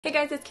Hey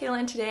guys, it's Kayla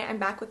and today I'm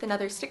back with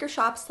another sticker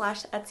shop /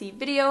 Etsy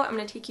video. I'm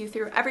going to take you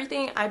through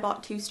everything I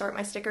bought to start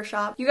my sticker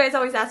shop. You guys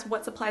always ask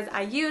what supplies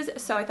I use,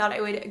 so I thought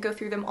I would go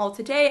through them all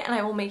today, and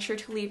I will make sure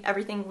to leave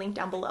everything linked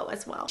down below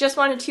as well. Just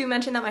wanted to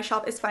mention that my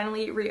shop is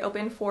finally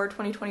reopened for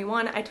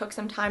 2021. I took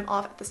some time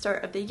off at the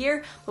start of the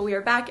year, but we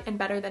are back and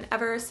better than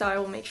ever, so I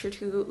will make sure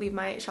to leave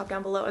my shop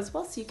down below as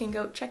well so you can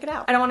go check it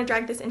out. I don't want to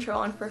drag this intro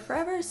on for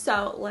forever,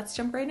 so let's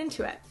jump right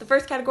into it. The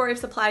first category of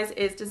supplies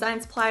is design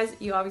supplies.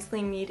 You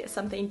obviously need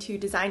something to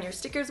design your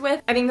stickers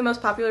with. I think the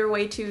most popular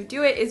way to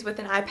do it is with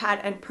an iPad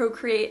and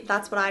Procreate.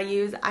 That's what I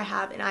use. I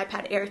have an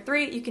iPad Air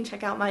 3. You can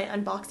check out my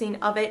unboxing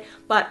of it,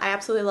 but I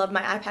absolutely love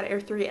my iPad Air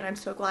 3 and I'm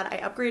so glad I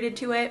upgraded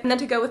to it. And then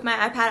to go with my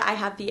iPad, I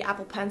have the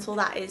Apple Pencil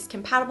that is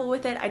compatible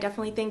with it. I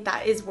definitely think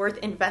that is worth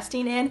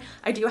investing in.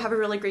 I do have a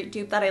really great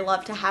dupe that I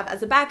love to have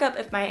as a backup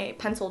if my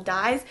pencil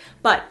dies,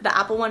 but the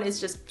Apple one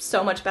is just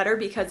so much better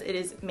because it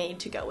is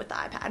made to go with the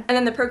iPad. And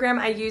then the program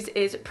I use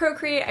is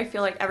Procreate. I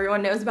feel like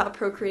everyone knows about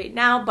Procreate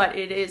now, but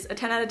it is a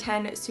 10 out of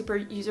 10, super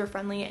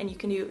user-friendly, and you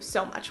can do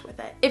so much with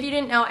it. If you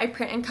didn't know, I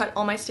print and cut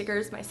all my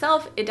stickers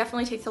myself. It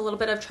definitely takes a little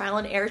bit of trial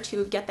and error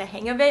to get the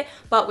hang of it,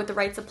 but with the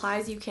right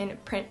supplies, you can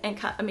print and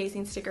cut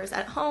amazing stickers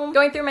at home.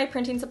 Going through my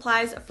printing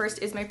supplies,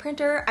 first is my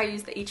printer. I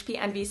use the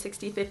HP Envy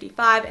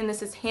 6055, and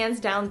this is hands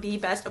down the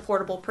best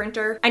affordable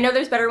printer. I know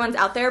there's better ones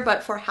out there,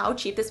 but for how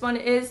cheap this one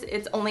is,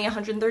 it's only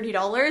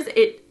 $130.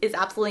 It is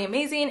absolutely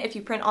amazing. If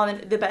you print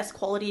on the best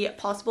quality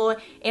possible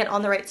and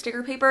on the right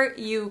sticker paper,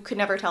 you could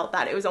never tell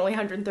that it was only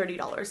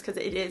 $130 because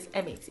it is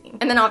amazing.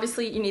 And then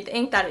obviously you need the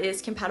ink that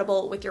is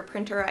compatible with your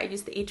printer. I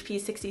use the HP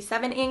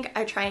 67 ink.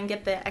 I try and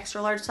get the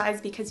extra large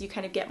size because you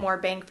kind of get more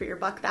bang for your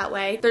buck that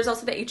way. There's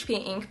also the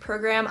HP ink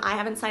program. I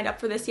haven't signed up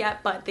for this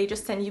yet, but they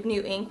just send you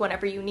new ink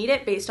whenever you need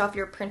it based off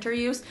your printer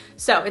use.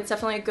 So it's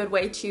definitely a good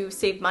way to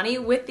save money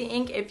with the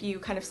ink if you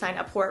kind of sign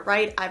up for it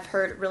right. I've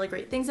heard really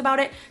great things about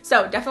it.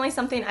 So definitely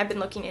something I've been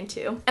looking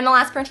into. And the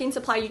last printing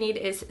supply you need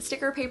is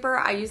sticker paper.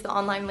 I use the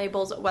Online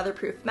Labels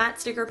weatherproof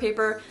matte sticker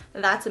paper.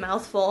 That's a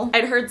mouthful.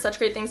 I'd heard such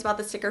great things about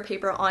the sticker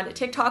paper on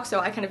TikTok, so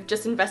I kind of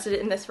just invested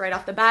in this right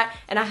off the bat,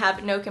 and I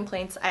have no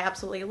complaints. I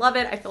absolutely love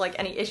it. I feel like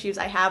any issues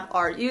I have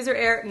are user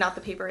error, not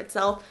the paper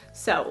itself,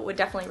 so would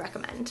definitely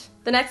recommend.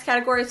 The next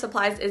category of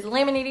supplies is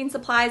laminating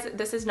supplies.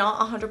 This is not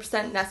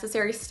 100%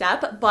 necessary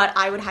step, but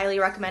I would highly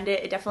recommend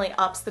it. It definitely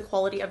ups the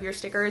quality of your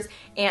stickers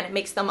and it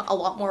makes them a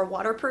lot more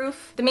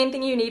waterproof. The main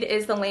thing you need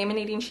is the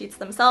laminating sheets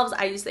themselves.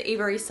 I use the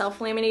Avery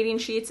self-laminating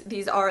sheets.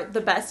 These are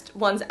the best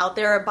ones out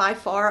there by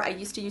far. I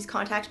used to use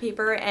contact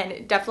paper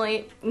and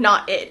definitely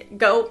not it.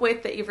 Go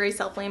with the Avery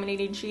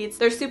self-laminating sheets.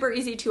 They're super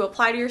easy to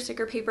apply to your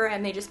sticker paper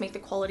and they just make the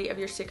quality of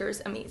your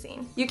stickers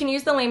amazing. You can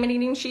use the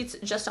laminating sheets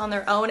just on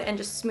their own and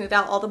just smooth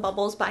out all the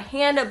bubbles by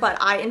hand, but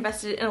I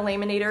invested in a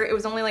laminator. It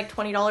was only like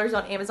 $20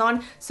 on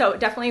Amazon, so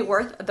definitely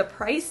worth the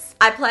price.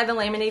 I apply the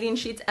laminating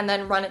sheets and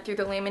then run it through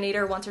the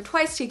laminator once or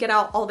twice to get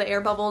out all the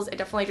air bubbles. It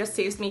definitely just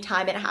saves me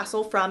time and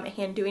hassle from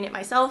hand doing it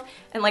myself,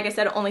 and like I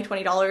said, only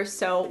 $20,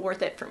 so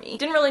worth it for me.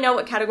 Didn't really know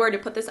what category to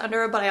put this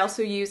under, but I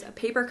also use a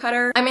paper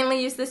cutter. I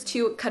mainly use this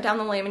to cut down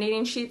the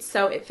laminating sheets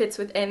so it fits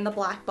within the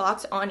black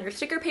box on your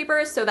sticker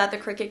paper so that the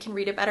Cricut can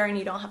read it better and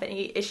you don't have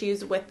any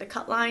issues with the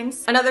cut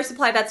lines. Another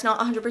supply that's not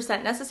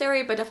 100%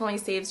 necessary but definitely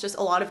saves just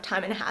a lot of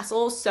time and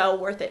hassle, so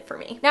worth it for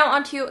me. Now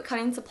onto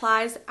cutting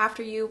supplies.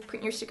 After you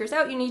print your stickers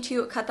out, you need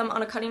to cut them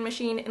on a cutting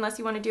machine unless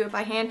you want to do it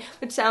by hand,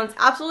 which sounds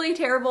absolutely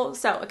terrible,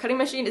 so a cutting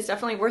machine is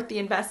definitely worth the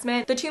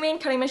investment. The two main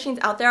cutting machines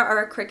out there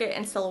are Cricut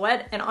and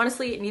Silhouette, and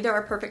honestly neither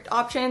are perfect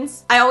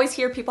options. I always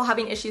hear people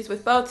having issues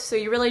with both, so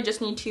you really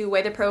just need to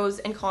weigh the pros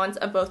and cons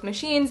of both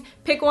machines,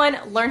 pick one,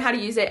 learn how to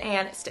use it,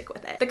 and stick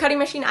with it. The cutting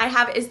machine I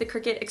have is the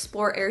Cricut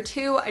Explore Air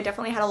 2. I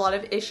definitely had a lot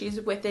of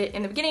issues with it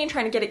in the beginning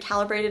trying to get it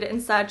calibrated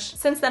and such.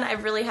 Since then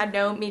I've really had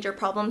no major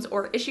problems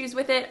or issues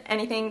with it.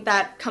 Anything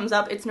that comes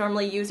up, it's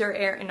normally user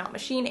error and not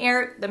machine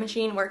error. The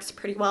machine works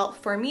pretty well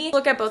for me.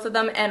 Look at both of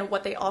them and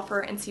what they offer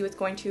and see what's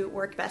going to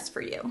work best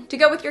for you. To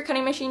go with your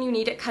cutting machine, you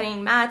need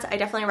cutting mats. I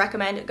definitely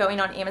recommend going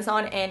on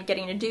Amazon and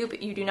getting a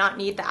dupe. You do not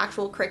need the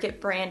actual Cricut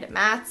brand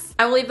mats.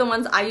 I will leave the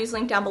ones I use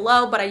linked down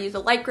below, but I use a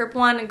light grip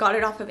one and got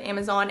it off of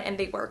Amazon and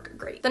they work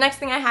great. The next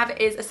thing I have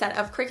is a set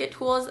of Cricut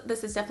tools.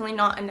 This is definitely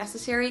not a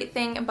necessary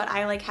thing, but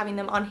I like having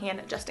them on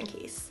hand just in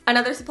case.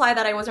 Another supply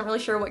that I wasn't really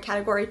sure what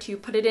category to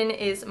put it in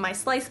is my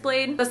slice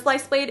blade. The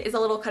slice blade is a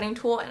little cutting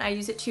tool and I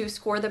use it to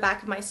score the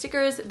back of my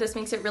stickers. This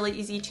makes it really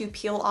easy to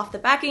peel off the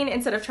backing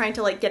instead of trying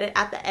to like get it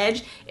at the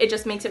edge. It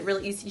just makes it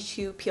really easy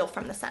to peel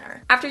from the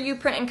center. After you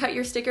print and cut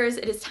your stickers,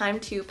 it is time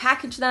to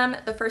package them.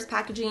 The first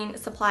packaging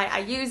supply I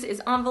use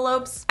is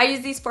envelopes. I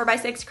use these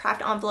 4x6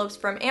 craft envelopes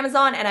from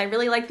Amazon and I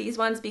really like these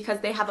ones because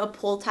they have a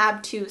pull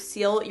tab to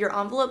seal your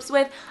envelopes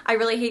with. I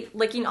really hate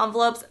licking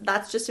envelopes.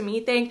 That's just a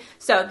me thing,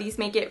 so these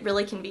make it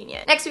really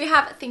convenient. Next we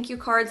have thank you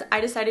cards. I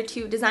decided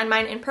to design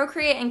mine in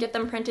Procreate and get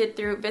them printed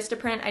through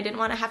Vistaprint. I didn't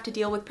want to have to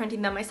deal with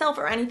printing them myself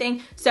or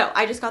anything, so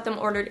I just got them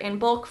ordered in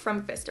bulk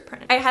from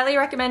Vistaprint. I highly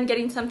recommend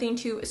getting something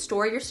to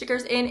store your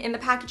stickers in the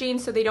packaging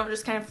so they don't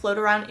just kind of float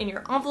around in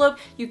your envelope.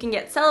 You can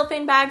get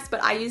cellophane bags,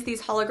 but I use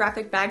these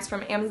holographic bags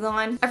from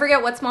Amazon. I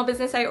forget what small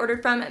business I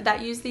ordered from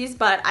that used these,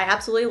 but I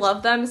absolutely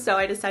love them, so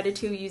I decided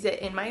to use it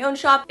in my own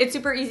shop. It's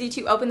super easy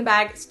to open the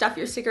bag, stuff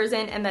your stickers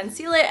in, and then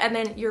seal it, and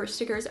then your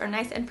stickers are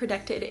nice and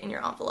protected in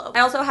your envelope. I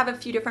also have a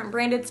few different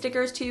branded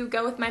stickers to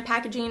go with my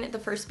packaging, the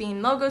first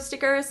being logo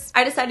stickers.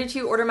 I decided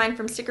to order mine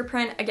from Sticker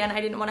Print. Again, I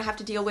didn't want to have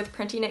to deal with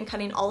printing and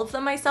cutting all of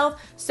them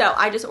myself, so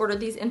I just ordered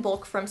these in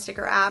bulk from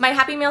Sticker App. My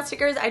Happy Mail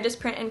stickers I just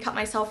print and cut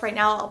myself right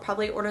now. I'll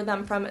probably order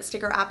them from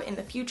Sticker App in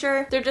the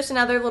future. They're just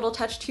another little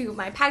touch to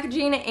my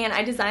packaging, and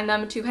I designed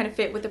them to kind of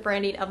fit with the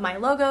branding of my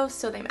logo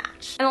so they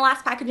match. And the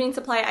last packaging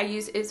supply I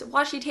use is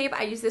washi tape.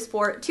 I use this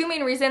for two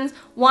main reasons.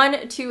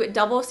 One, to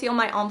double seal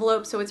my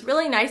envelope so it's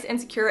really nice and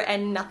secure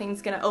and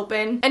nothing's gonna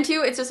open. And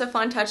two, it's just a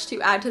fun touch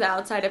to add to the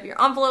outside of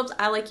your envelopes.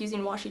 I like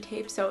using washi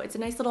tape, so it's a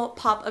nice little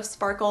pop of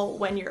sparkle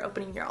when you're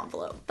opening your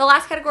envelope. The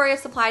last category of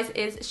supplies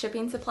is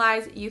shipping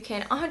supplies. You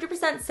can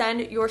 100%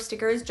 send your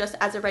stickers just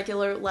as a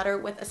regular letter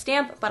with a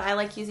stamp, but I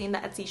like using the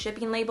Etsy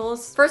shipping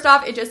labels. First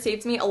off, it just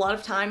saves me a lot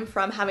of time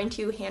from having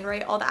to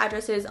handwrite all the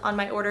addresses on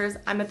my orders.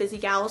 I'm a busy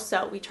gal,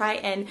 so we try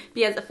and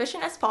be as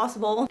efficient as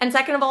possible. And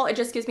second of all, it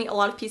just gives me a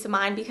lot of peace of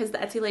mind because the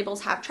Etsy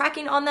labels have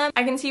tracking on them.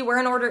 I can see where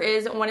an order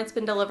is, when it's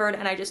been delivered,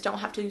 and I just don't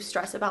have to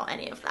stress about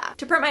any of that.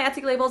 To print my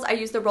Etsy labels, I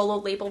use the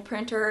Rollo label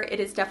printer. It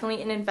is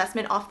definitely an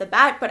investment off the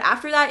bat, but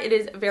after that, it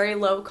is very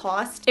low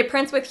cost. It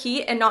prints with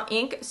heat and not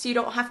ink, so you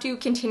don't have to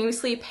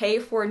continuously pay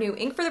for new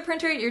ink for the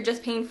printer. You're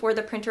just paying for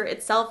the printer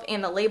itself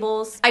and the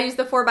labels. I use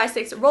the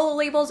 4x6 Rollo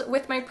labels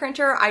with my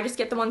printer. I just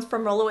get the ones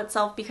from Rollo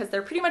itself because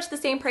they're pretty much the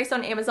same price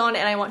on Amazon,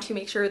 and I want to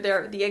make sure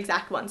they're the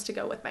exact ones to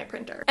go with my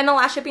printer. And the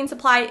last shipping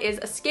supply is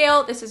a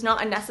scale. This is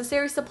not a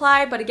necessary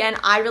supply, but again,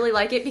 I really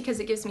like it because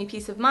it gives me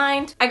peace of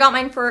mind. I got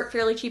mine for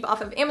fairly cheap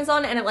off of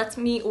Amazon, and it lets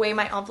me weigh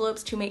my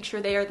envelopes to make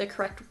sure they are the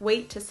correct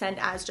weight to send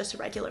as just a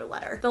regular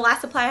letter. The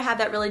last supply I had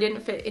that really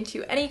didn't fit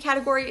into any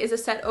category is a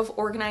set of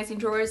organizing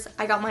drawers.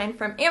 I got mine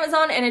from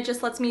Amazon, and it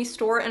just lets me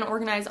store and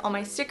organize all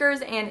my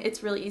stickers, and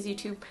it's really easy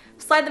to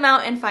slide them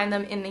out and find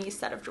them in these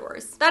set of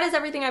drawers. That is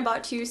everything I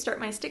bought to start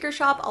my sticker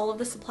shop, all of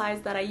the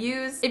supplies that I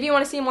use. If you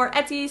want to see more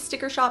Etsy,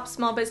 sticker shop,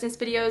 small business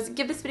videos,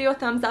 give this video a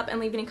thumbs up and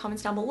leave any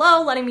comments down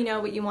below letting me know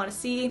what you want to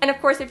see. And of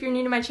course, if you're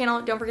new to my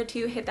channel, don't forget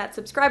to hit that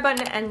subscribe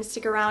button and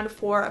stick around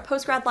for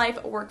post-grad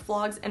life, work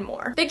vlogs, and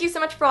more. Thank you so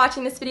much for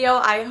watching this video.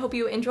 I hope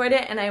you enjoyed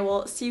it, and I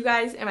will see you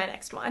guys in my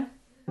next one.